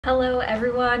Hello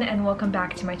everyone and welcome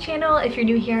back to my channel. If you're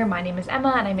new here, my name is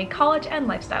Emma and I make college and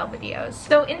lifestyle videos.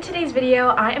 So in today's video,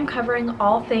 I am covering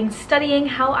all things studying,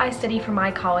 how I study for my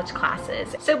college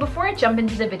classes. So before I jump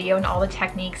into the video and all the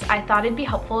techniques, I thought it'd be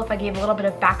helpful if I gave a little bit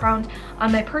of background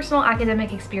on my personal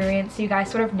academic experience so you guys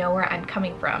sort of know where I'm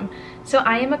coming from. So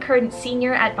I am a current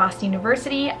senior at Boston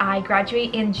University. I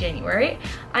graduate in January.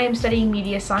 I am studying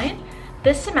media science.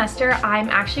 This semester, I'm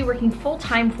actually working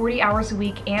full-time 40 hours a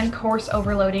week and course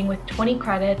overloading with 20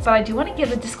 credits, but I do want to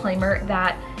give a disclaimer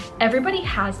that everybody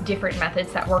has different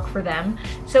methods that work for them.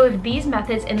 So if these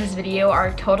methods in this video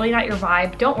are totally not your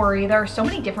vibe, don't worry, there are so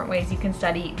many different ways you can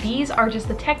study. These are just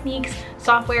the techniques,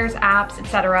 softwares, apps,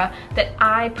 etc. that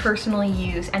I personally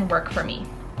use and work for me.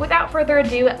 Without further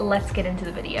ado, let's get into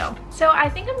the video. So I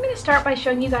think I'm going to start by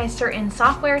showing you guys certain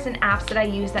softwares and apps that I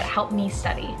use that help me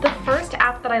study. The first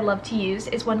app that I love to use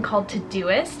is one called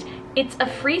Todoist. It's a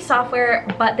free software,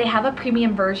 but they have a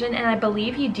premium version, and I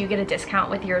believe you do get a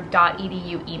discount with your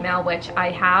 .edu email, which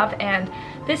I have, and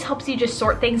this helps you just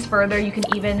sort things further. You can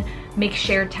even make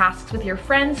shared tasks with your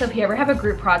friends, so if you ever have a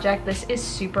group project, this is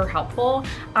super helpful.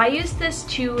 I use this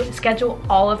to schedule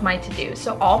all of my to-dos,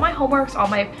 so all my homeworks, all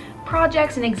my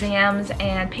projects and exams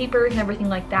and papers and everything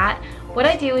like that. What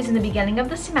I do is in the beginning of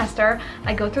the semester,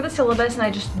 I go through the syllabus and I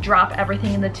just drop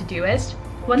everything in the Todoist.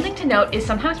 One thing to note is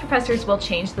sometimes professors will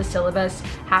change the syllabus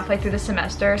halfway through the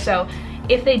semester, so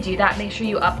if they do that, make sure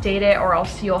you update it or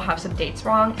else you'll have some dates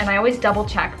wrong. And I always double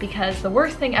check because the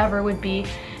worst thing ever would be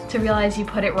to realize you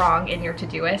put it wrong in your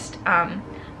Todoist.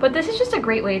 But this is just a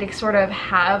great way to sort of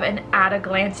have an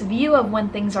at-a-glance view of when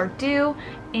things are due,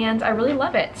 and I really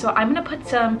love it. So I'm gonna put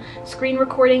some screen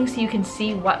recording so you can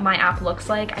see what my app looks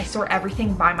like. I sort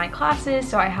everything by my classes,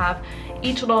 so I have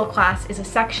each little class is a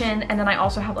section, and then I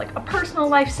also have like a personal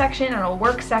life section and a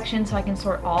work section so I can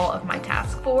sort all of my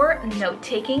tasks. For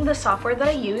note-taking, the software that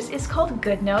I use is called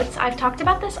GoodNotes. I've talked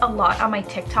about this a lot on my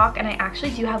TikTok, and I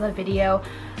actually do have a video,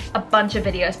 a bunch of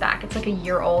videos back, it's like a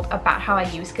year old, about how I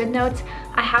use GoodNotes.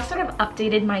 I have sort of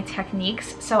updated my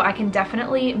techniques, so I can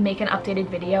definitely make an updated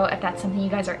video if that's something you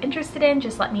guys are interested in.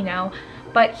 Just let me know.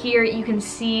 But here you can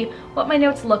see what my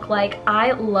notes look like.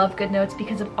 I love GoodNotes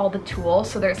because of all the tools.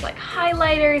 So there's like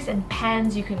highlighters and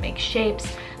pens, you can make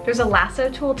shapes. There's a lasso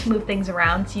tool to move things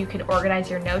around so you can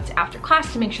organize your notes after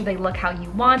class to make sure they look how you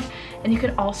want. And you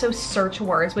can also search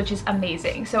words, which is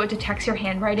amazing. So it detects your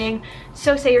handwriting.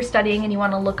 So say you're studying and you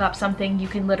want to look up something, you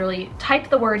can literally type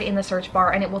the word in the search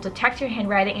bar and it will detect your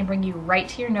handwriting and bring you right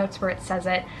to your notes where it says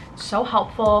it. So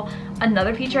helpful.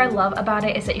 Another feature I love about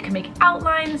it is that you can make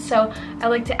outlines. So I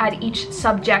like to add each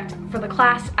subject for the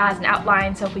class as an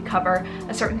outline. So if we cover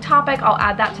a certain topic, I'll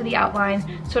add that to the outline.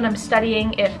 So when I'm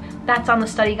studying, if that's on the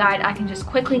study guide, I can just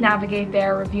quickly navigate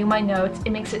there, review my notes.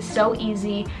 It makes it so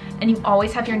easy, and you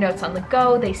always have your notes on the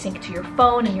go. They sync to your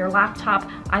phone and your laptop.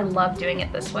 I love doing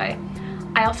it this way.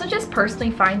 I also just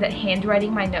personally find that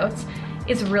handwriting my notes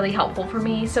is really helpful for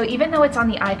me. So even though it's on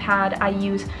the iPad, I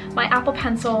use my Apple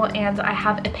Pencil and I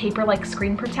have a paper-like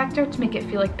screen protector to make it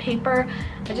feel like paper.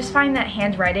 I just find that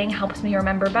handwriting helps me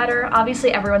remember better.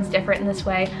 Obviously everyone's different in this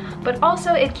way, but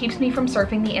also it keeps me from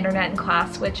surfing the internet in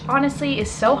class, which honestly is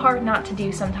so hard not to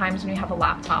do sometimes when you have a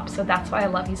laptop. So that's why I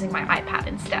love using my iPad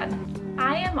instead.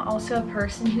 I am also a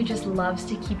person who just loves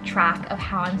to keep track of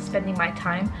how I'm spending my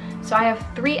time. So I have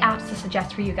 3 apps to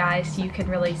suggest for you guys so you can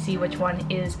really see which one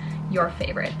is your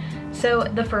favorite. So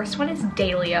the first one is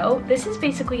Dailyo. This is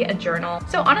basically a journal.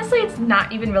 So honestly, it's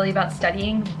not even really about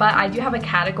studying, but I do have a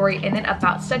category in it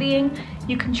about studying.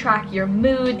 You can track your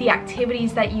mood, the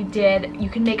activities that you did. You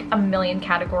can make a million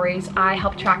categories. I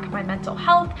help track my mental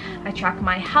health. I track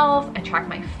my health. I track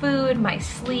my food, my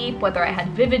sleep, whether I had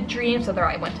vivid dreams, whether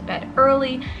I went to bed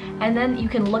early. And then you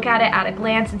can look at it at a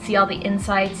glance and see all the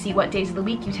insights, see what days of the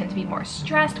week you tend to be more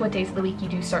stressed, what days of the week you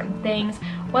do certain things,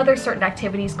 whether certain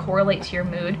activities correlate to your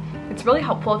mood. It's really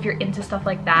helpful if you're into stuff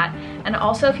like that. And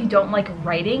also if you don't like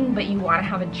writing but you want to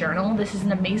have a journal, this is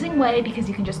an amazing way because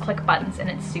you can just click buttons and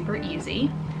it's super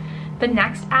easy. The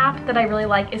next app that I really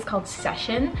like is called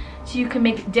Session. So you can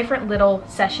make different little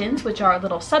sessions, which are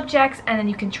little subjects, and then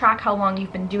you can track how long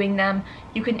you've been doing them.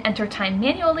 You can enter time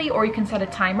manually or you can set a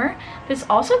timer. This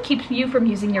also keeps you from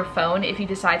using your phone if you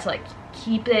decide to like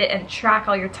keep it and track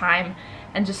all your time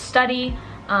and just study.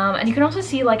 And you can also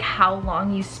see like how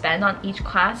long you spend on each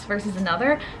class versus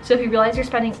another. So if you realize you're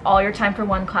spending all your time for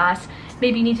one class,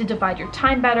 maybe you need to divide your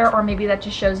time better, or maybe that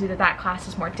just shows you that that class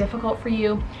is more difficult for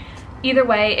you. Either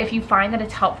way, if you find that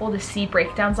it's helpful to see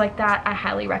breakdowns like that, I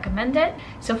highly recommend it.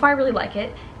 So far I really like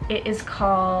it. It is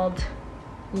called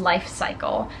Life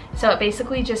Cycle. So it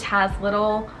basically just has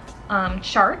little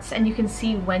charts, and you can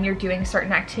see when you're doing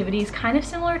certain activities, kind of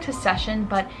similar to Session,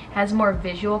 but has more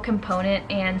visual component,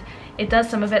 and it does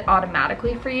some of it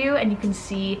automatically for you, and you can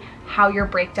see how your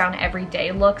breakdown every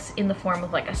day looks in the form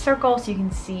of like a circle, so you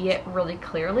can see it really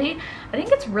clearly. I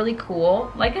think it's really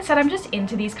cool. Like I said, I'm just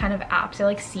into these kind of apps. I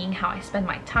like seeing how I spend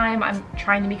my time. I'm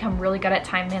trying to become really good at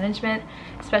time management,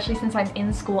 especially since I'm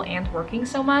in school and working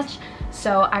so much.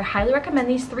 So I highly recommend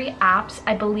these 3 apps.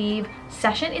 I believe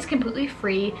Session is completely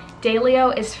free,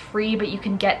 Dailyo is free, but you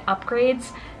can get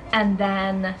upgrades, and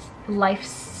then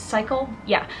Lifecycle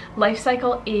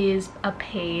is a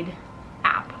paid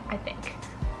app, I think.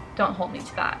 Don't hold me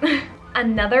to that.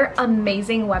 Another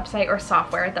amazing website or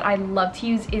software that I love to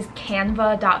use is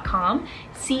canva.com,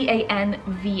 canva.com.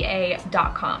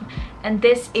 And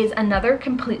this is another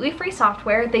completely free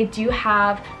software. They do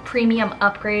have premium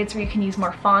upgrades where you can use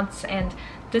more fonts and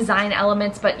design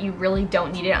elements, but you really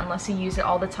don't need it unless you use it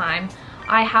all the time.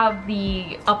 I have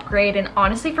the upgrade, and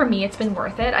honestly for me it's been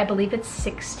worth it. I believe it's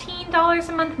 $16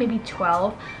 a month, maybe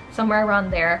 $12, somewhere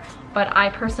around there, but I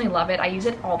personally love it. I use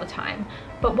it all the time.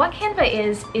 But what Canva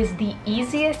is the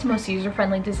easiest, most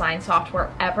user-friendly design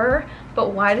software ever.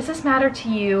 But why does this matter to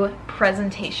you?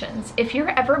 Presentations. If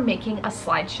you're ever making a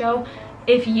slideshow,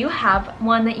 if you have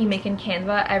one that you make in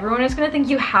Canva, everyone is gonna think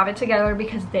you have it together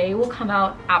because they will come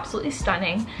out absolutely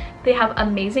stunning. They have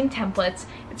amazing templates.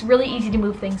 It's really easy to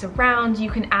move things around.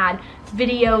 You can add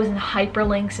videos and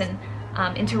hyperlinks and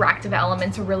interactive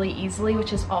elements really easily,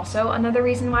 which is also another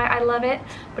reason why I love it.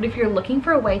 But if you're looking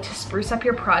for a way to spruce up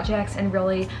your projects and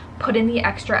really put in the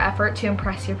extra effort to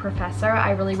impress your professor,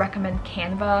 I really recommend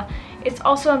Canva. It's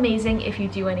also amazing if you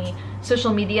do any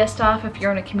social media stuff, if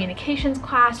you're in a communications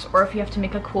class, or if you have to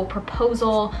make a cool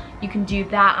proposal, you can do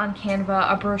that on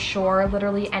Canva, a brochure,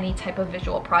 literally any type of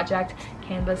visual project,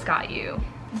 Canva's got you.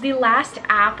 The last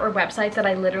app or website that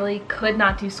I literally could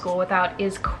not do school without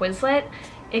is Quizlet.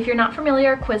 If you're not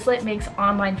familiar, Quizlet makes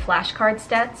online flashcard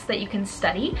sets that you can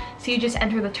study. So you just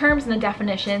enter the terms and the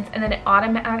definitions, and then it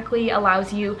automatically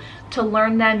allows you to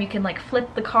learn them. You can like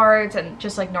flip the cards and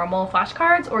just like normal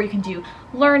flashcards, or you can do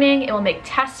learning. It will make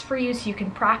tests for you so you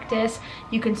can practice.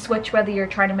 You can switch whether you're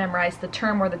trying to memorize the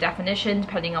term or the definition,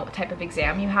 depending on what type of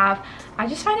exam you have. I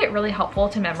just find it really helpful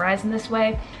to memorize in this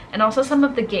way. And also some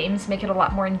of the games make it a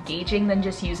lot more engaging than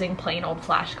just using plain old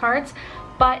flashcards.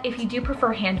 But if you do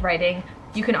prefer handwriting,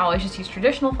 you can always just use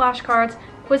traditional flashcards.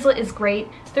 Quizlet is great.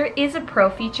 There is a pro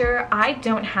feature. I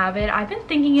don't have it. I've been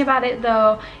thinking about it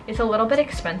though. It's a little bit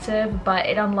expensive, but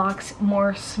it unlocks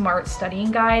more smart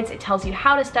studying guides. It tells you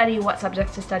how to study, what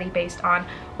subjects to study based on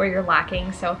where you're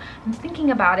lacking. So I'm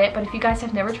thinking about it, but if you guys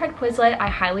have never tried Quizlet, I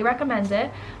highly recommend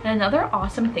it. And another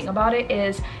awesome thing about it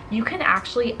is you can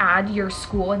actually add your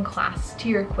school and class to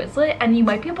your Quizlet, and you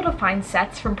might be able to find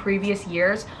sets from previous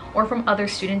years or from other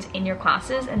students in your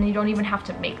classes, and you don't even have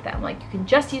to make them. Like, you can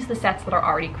just use the sets that are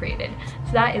already created.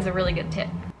 So that is a really good tip.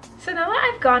 So now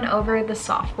that I've gone over the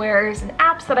softwares and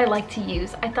apps that I like to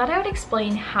use, I thought I would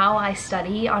explain how I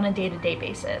study on a day-to-day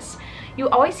basis. You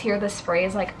always hear this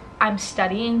phrase like, I'm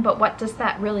studying, but what does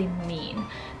that really mean?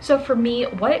 So for me,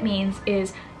 what it means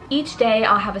is each day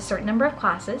I'll have a certain number of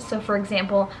classes. So for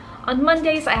example, on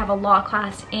Mondays I have a law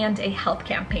class and a health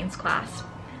campaigns class.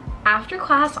 After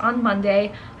class on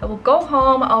Monday, I will go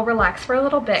home, I'll relax for a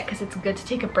little bit because it's good to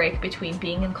take a break between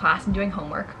being in class and doing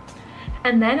homework.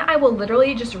 And then I will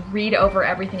literally just read over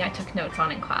everything I took notes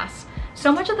on in class.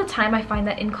 So much of the time I find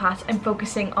that in class I'm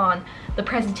focusing on the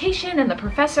presentation and the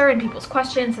professor and people's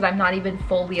questions that I'm not even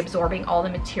fully absorbing all the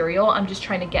material. I'm just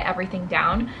trying to get everything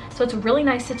down. So it's really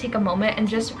nice to take a moment and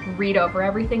just read over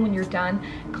everything when you're done.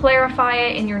 Clarify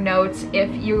it in your notes.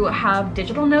 If you have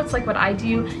digital notes like what I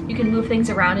do, you can move things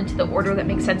around into the order that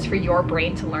makes sense for your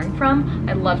brain to learn from.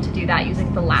 I love to do that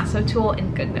using the lasso tool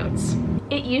in GoodNotes.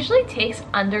 It usually takes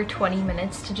under 20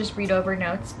 minutes to just read over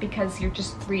notes because you're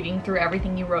just reading through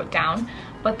everything you wrote down.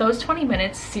 But those 20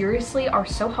 minutes seriously are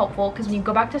so helpful because when you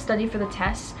go back to study for the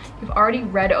tests, you've already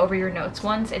read over your notes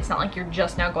once. It's not like you're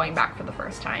just now going back for the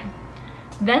first time.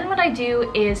 Then what I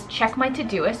do is check my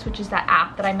Todoist, which is that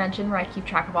app that I mentioned where I keep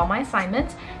track of all my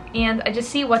assignments, and I just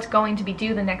see what's going to be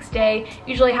due the next day.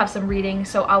 Usually I have some readings,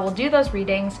 so I will do those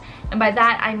readings, and by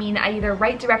that I mean I either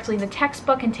write directly in the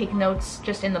textbook and take notes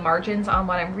just in the margins on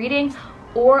what I'm reading,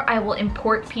 or I will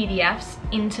import PDFs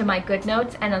into my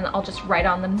GoodNotes and then I'll just write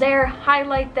on them there,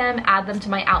 highlight them, add them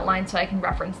to my outline so I can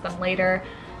reference them later.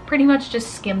 Pretty much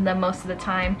just skim them most of the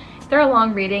time. If they're a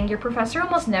long reading, your professor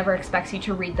almost never expects you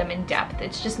to read them in depth.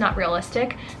 It's just not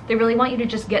realistic. They really want you to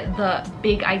just get the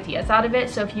big ideas out of it.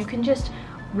 So if you can just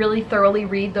really thoroughly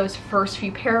read those first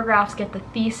few paragraphs, get the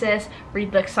thesis,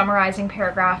 read the summarizing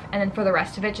paragraph, and then for the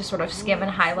rest of it, just sort of skim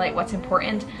and highlight what's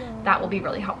important. That will be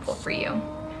really helpful for you.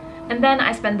 And then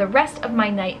I spend the rest of my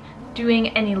night doing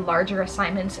any larger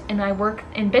assignments, and I work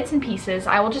in bits and pieces.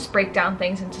 I will just break down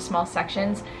things into small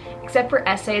sections, except for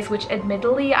essays, which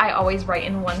admittedly I always write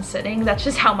in one sitting. That's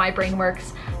just how my brain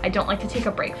works. I don't like to take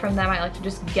a break from them. I like to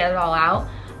just get it all out.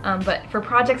 But for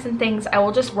projects and things, I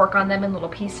will just work on them in little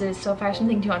pieces. So if I have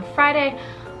something to do on Friday,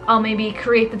 I'll maybe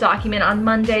create the document on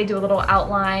Monday, do a little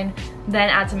outline, then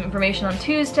add some information on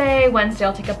Tuesday. Wednesday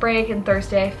I'll take a break, and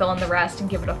Thursday fill in the rest and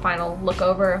give it a final look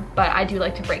over. But I do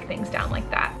like to break things down like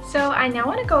that. So I now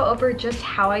want to go over just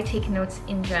how I take notes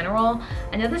in general.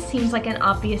 I know this seems like an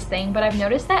obvious thing, but I've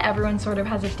noticed that everyone sort of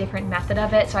has a different method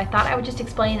of it, so I thought I would just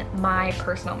explain my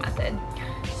personal method.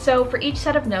 So for each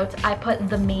set of notes, I put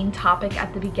the main topic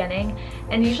at the beginning,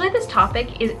 and usually this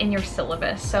topic is in your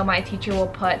syllabus. So my teacher will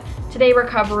put, today we're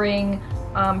covering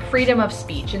freedom of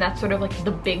speech, and that's sort of like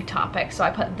the big topic. So I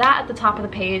put that at the top of the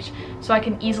page so I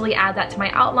can easily add that to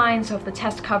my outline. So if the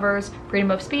test covers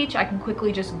freedom of speech, I can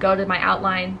quickly just go to my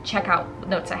outline, check out the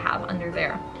notes I have under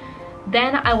there.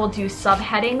 Then I will do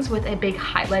subheadings with a big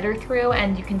highlighter through,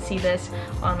 and you can see this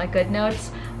on my good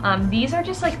notes. These are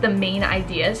just like the main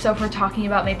ideas. So if we're talking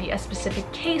about maybe a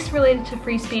specific case related to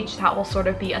free speech, that will sort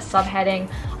of be a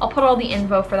subheading. I'll put all the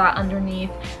info for that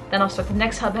underneath. Then I'll start the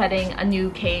next subheading, a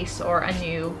new case or a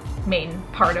new main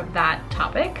part of that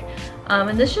topic.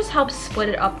 And this just helps split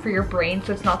it up for your brain,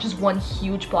 so it's not just one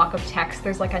huge block of text.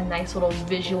 There's like a nice little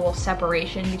visual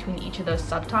separation between each of those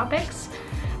subtopics.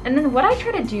 And then what I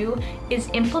try to do is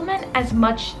implement as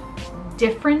much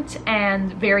different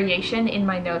and variation in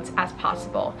my notes as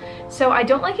possible. So I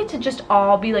don't like it to just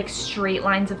all be like straight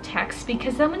lines of text,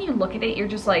 because then when you look at it, you're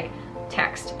just like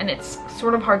text and it's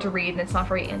sort of hard to read and it's not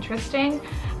very interesting.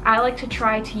 I like to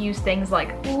try to use things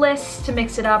like lists to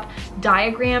mix it up,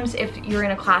 diagrams. If you're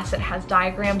in a class that has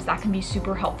diagrams, that can be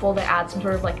super helpful to add some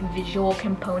sort of like visual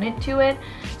component to it.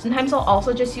 Sometimes I'll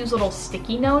also just use little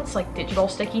sticky notes, like digital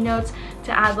sticky notes,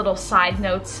 to add little side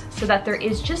notes so that there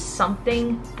is just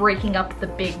something breaking up the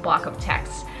big block of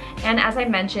text. And as I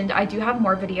mentioned, I do have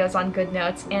more videos on good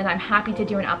notes, and I'm happy to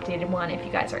do an updated one if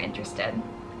you guys are interested.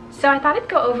 So I thought I'd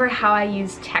go over how I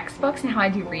use textbooks and how I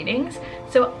do readings.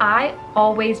 So I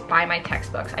always buy my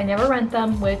textbooks. I never rent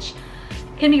them, which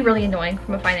can be really annoying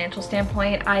from a financial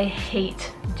standpoint. I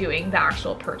hate doing the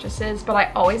actual purchases, but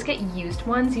I always get used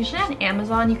ones. Usually on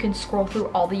Amazon, you can scroll through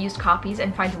all the used copies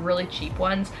and find really cheap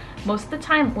ones. Most of the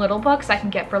time, little books I can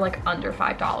get for like under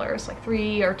 $5, like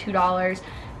 $3 or $2.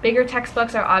 Bigger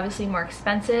textbooks are obviously more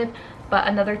expensive, but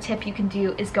another tip you can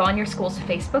do is go on your school's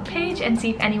Facebook page and see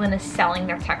if anyone is selling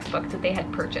their textbook that they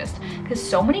had purchased. Because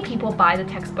so many people buy the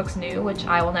textbooks new, which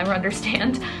I will never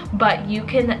understand, but you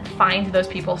can find those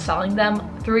people selling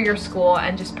them through your school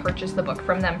and just purchase the book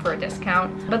from them for a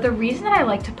discount. But the reason that I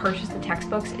like to purchase the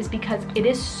textbooks is because it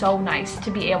is so nice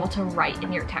to be able to write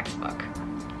in your textbook.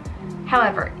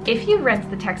 However, if you rent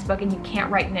the textbook and you can't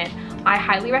write in it, I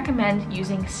highly recommend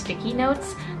using sticky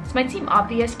notes. This might seem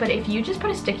obvious, but if you just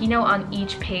put a sticky note on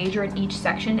each page or in each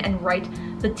section and write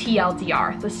the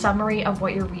TLDR, the summary of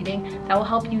what you're reading, that will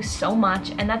help you so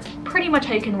much, and that's pretty much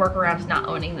how you can work around not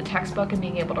owning the textbook and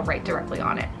being able to write directly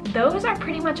on it. Those are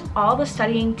pretty much all the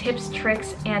studying tips,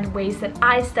 tricks, and ways that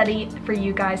I study for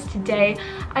you guys today.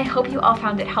 I hope you all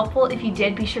found it helpful. If you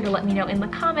did, be sure to let me know in the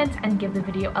comments and give the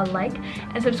video a like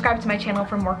and subscribe to my channel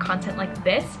for more content like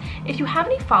this. If you have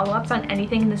any follow-ups on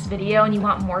anything in this video and you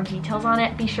want more details on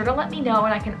it, be sure to let me know,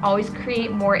 and I can always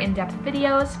create more in-depth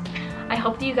videos. I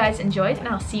hope that you guys enjoyed, and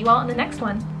I'll see you all in the next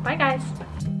one. Bye guys!